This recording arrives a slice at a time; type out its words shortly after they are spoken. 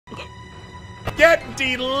get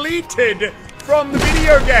deleted from the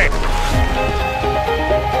video game.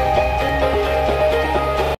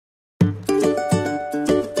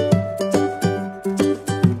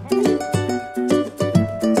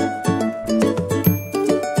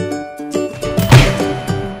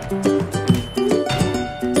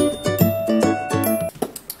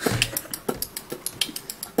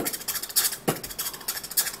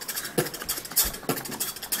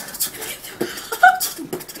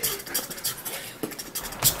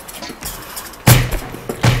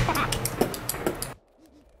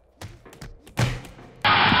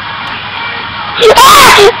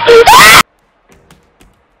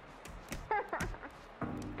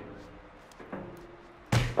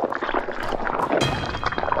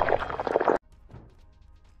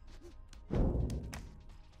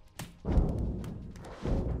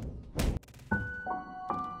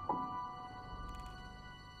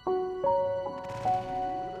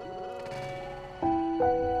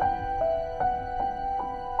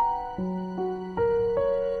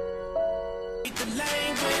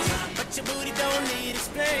 But your booty don't need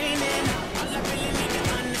explaining. All I really need to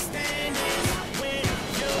understand is when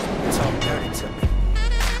you talk dirty to me.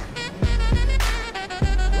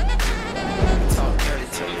 Talk dirty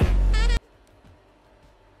to me.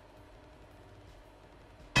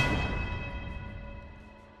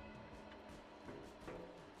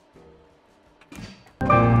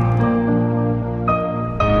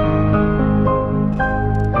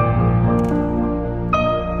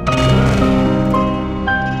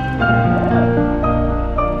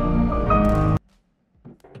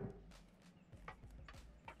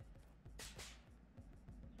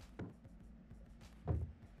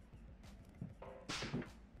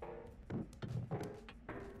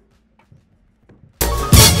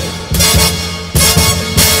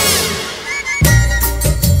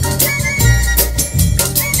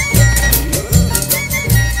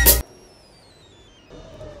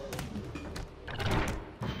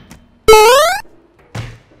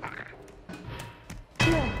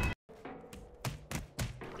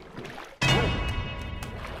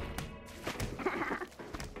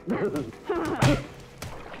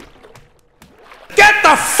 Get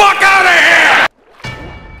the fuck out of here!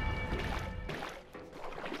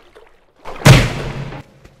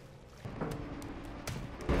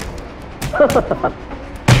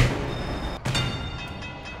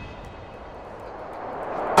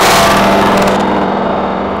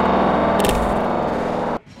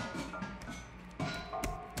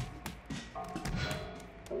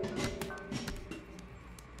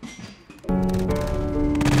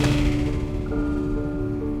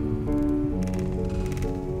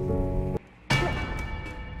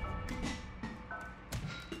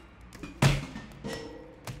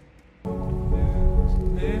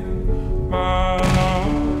 My love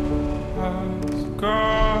has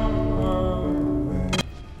gone away.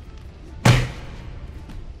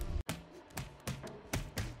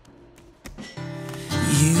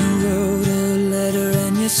 You wrote a letter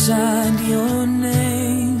and you signed your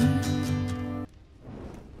name.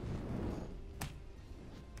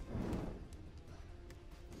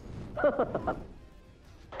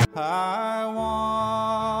 I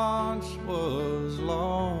once was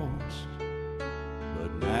lost,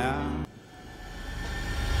 but now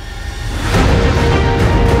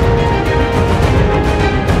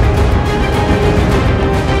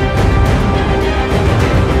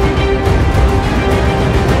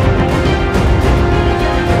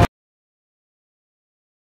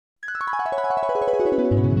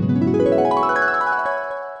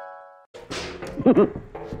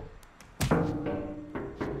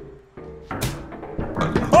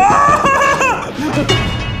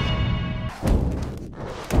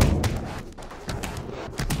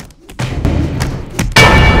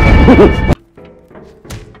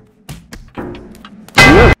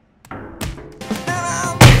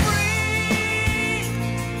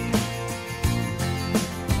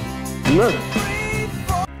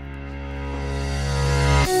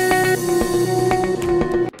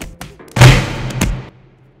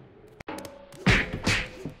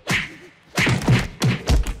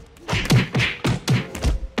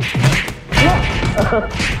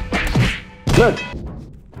Good.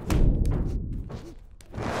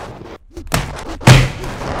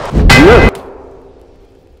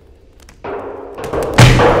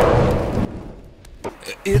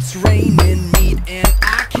 It's raining meat and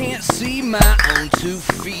I can't see my own 2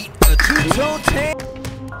 feet. A two-toe tail.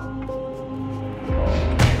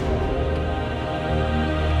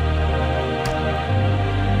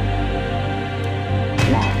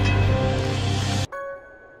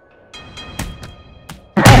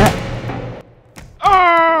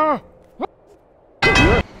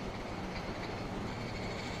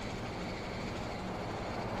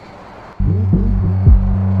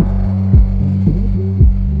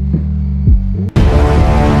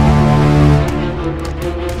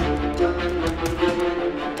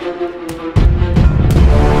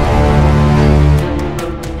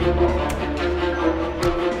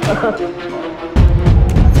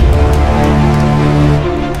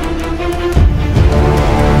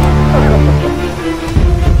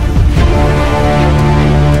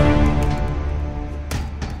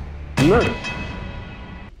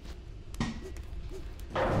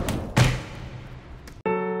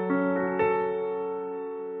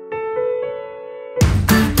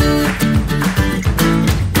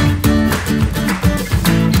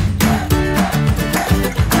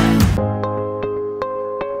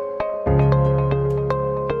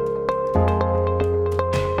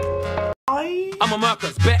 I'm a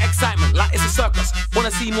Mercus, bare excitement, like it's a circus.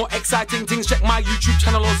 Wanna see more exciting things? Check my YouTube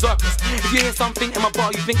channel or Zerkaa. If you hear something in my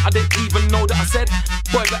bar you think I didn't even know that I said,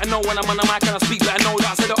 boy, better know when I'm on the mic and I speak, better know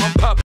that I said it on purpose.